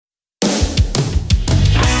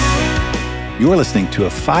You're listening to a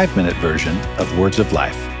 5-minute version of Words of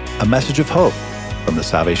Life, a message of hope from the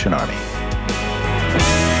Salvation Army.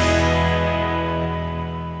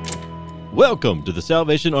 Welcome to the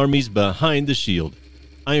Salvation Army's Behind the Shield.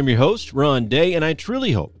 I am your host, Ron Day, and I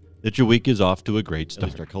truly hope that your week is off to a great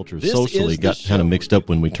start. Our culture socially got kind of mixed up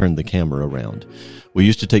when we turned the camera around. We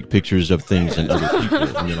used to take pictures of things and other people,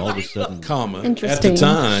 and then all of a sudden... At the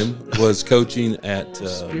time, was coaching at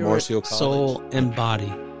Marshall College. Soul, and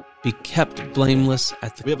body be kept blameless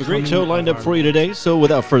at the... We have a great show lined up for you today, so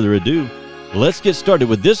without further ado, let's get started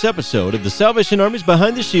with this episode of the Salvation Army's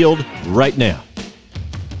Behind the Shield right now.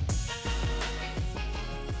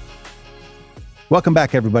 Welcome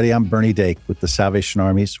back, everybody. I'm Bernie Dake with the Salvation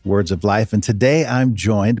Army's Words of Life, and today I'm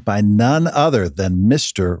joined by none other than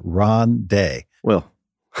Mr. Ron Day. Well,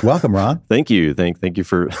 welcome, Ron. Thank you. Thank you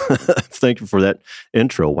for thank you for that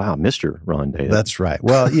intro. Wow, Mr. Ron Day. That's right.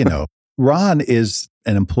 Well, you know, Ron is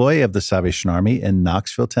an employee of the Salvation Army in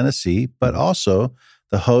Knoxville, Tennessee, but also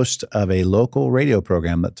the host of a local radio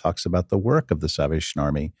program that talks about the work of the Salvation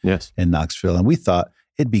Army in Knoxville. And we thought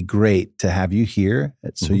it'd be great to have you here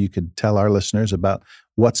so you could tell our listeners about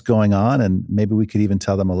what's going on, and maybe we could even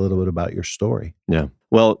tell them a little bit about your story. Yeah.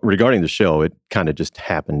 Well, regarding the show, it kind of just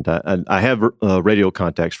happened. I have radio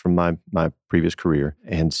contacts from my previous career.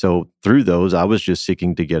 And so through those, I was just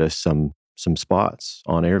seeking to get us some spots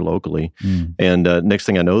on air locally. And next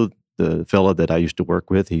thing I know, the fellow that I used to work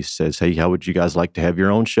with, he says, "Hey, how would you guys like to have your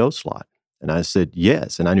own show slot?" And I said,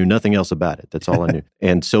 yes. And I knew nothing else about it. That's all I knew.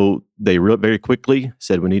 And so they very quickly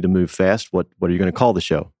said, "We need to move fast. What are you going to call the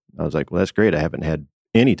show?" I was like, "Well, that's great. I haven't had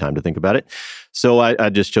any time to think about it." So I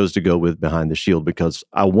just chose to go with Behind the Shield because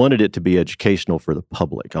I wanted it to be educational for the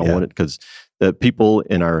public. I wanted, because the people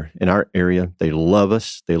in our area, they love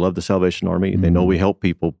us. They love the Salvation Army. They know we help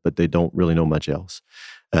people, but they don't really know much else.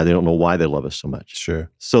 They don't know why they love us so much. Sure.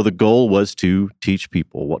 So the goal was to teach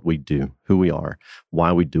people what we do, who we are,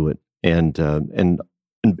 why we do it, and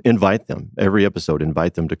invite them, every episode,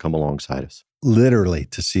 invite them to come alongside us. Literally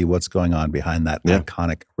to see what's going on behind that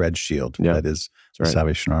iconic red shield that is the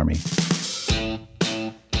Salvation Army.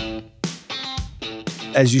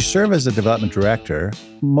 As you serve as a development director,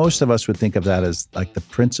 most of us would think of that as like the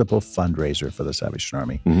principal fundraiser for the Salvation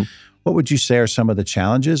Army. What would you say are some of the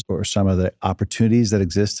challenges or some of the opportunities that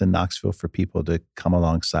exist in Knoxville for people to come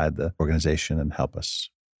alongside the organization and help us?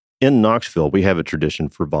 In Knoxville, we have a tradition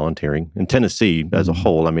for volunteering. In Tennessee, as a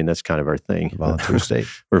whole, I mean, that's kind of our thing. Volunteer state.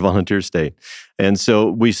 We're a volunteer state. And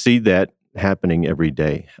so we see that happening every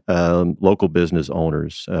day. Local business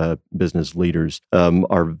owners, business leaders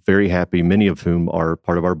are very happy, many of whom are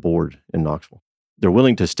part of our board in Knoxville. They're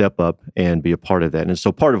willing to step up and be a part of that. And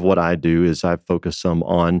so part of what I do is I focus some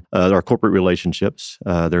on our corporate relationships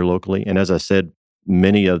there locally. And as I said,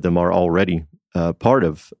 many of them are already part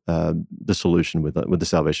of the solution with the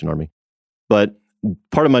Salvation Army. But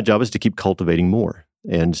part of my job is to keep cultivating more.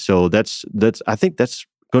 And so that's I think that's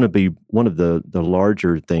going to be one of the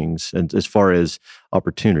larger things, and as far as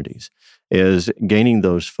opportunities, is gaining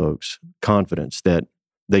those folks confidence that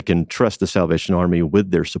they can trust the Salvation Army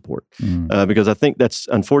with their support. Because I think that's,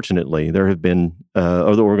 unfortunately, there have been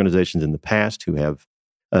other organizations in the past who have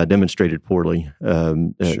demonstrated poorly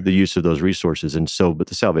the use of those resources. And so, but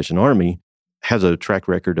the Salvation Army has a track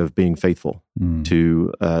record of being faithful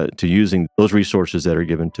to using those resources that are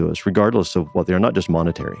given to us, regardless of what they are, not just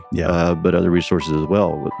monetary, but other resources as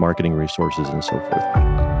well, with marketing resources and so forth.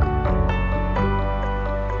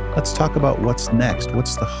 Let's talk about what's next.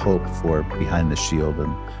 What's the hope for Behind the Shield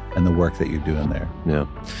and the work that you're doing there? Yeah.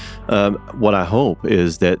 What I hope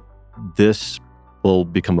is that this will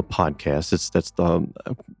become a podcast.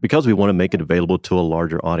 Because we want to make it available to a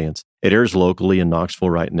larger audience. It airs locally in Knoxville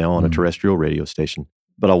right now on a terrestrial radio station.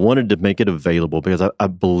 But I wanted to make it available because I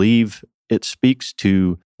believe it speaks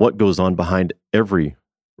to what goes on behind every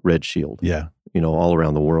red shield, all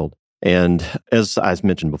around the world. And as I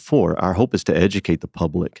mentioned before, our hope is to educate the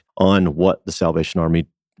public on what the Salvation Army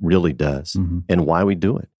really does and why we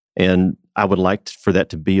do it. And I would like for it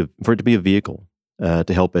to be a vehicle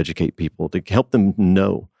to help educate people, to help them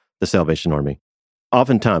know the Salvation Army.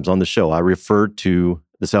 Oftentimes on the show, I refer to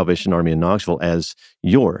the Salvation Army in Knoxville as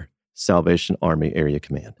your Salvation Army Area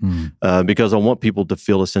Command, because I want people to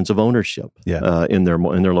feel a sense of ownership in their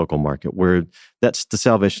local market, where that's the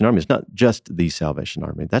Salvation Army. It's not just the Salvation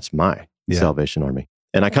Army. That's my Salvation Army.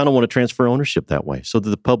 And I kind of want to transfer ownership that way so that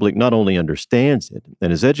the public not only understands it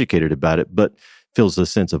and is educated about it, but feels a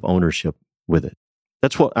sense of ownership with it.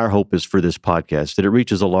 That's what our hope is for this podcast, that it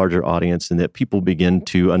reaches a larger audience and that people begin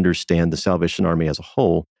to understand the Salvation Army as a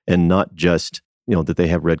whole, and not just, that they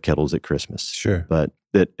have red kettles at Christmas. Sure. But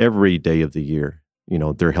that every day of the year,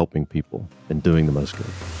 they're helping people and doing the most good.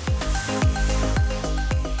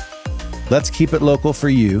 Let's keep it local for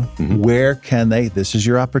you. Mm-hmm. Where can they, this is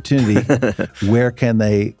your opportunity, where can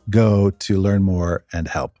they go to learn more and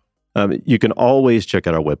help? You can always check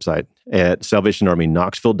out our website at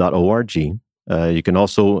salvationarmyknoxville.org. You can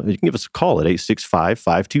give us a call at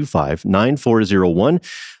 865-525-9401.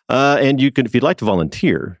 And you can, if you'd like to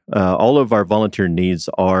volunteer, all of our volunteer needs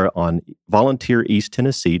are on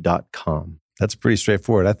volunteareasttennessee.com. That's pretty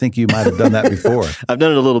straightforward. I think you might have done that before. I've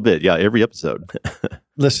done it a little bit. Yeah, every episode.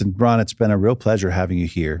 Listen, Ron, it's been a real pleasure having you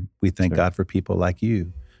here. We thank God for people like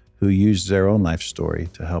you who use their own life story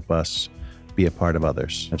to help us be a part of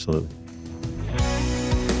others. Absolutely.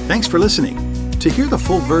 Thanks for listening. To hear the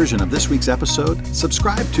full version of this week's episode,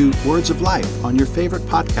 subscribe to Words of Life on your favorite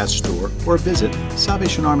podcast store or visit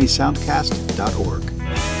SalvationArmySoundcast.org.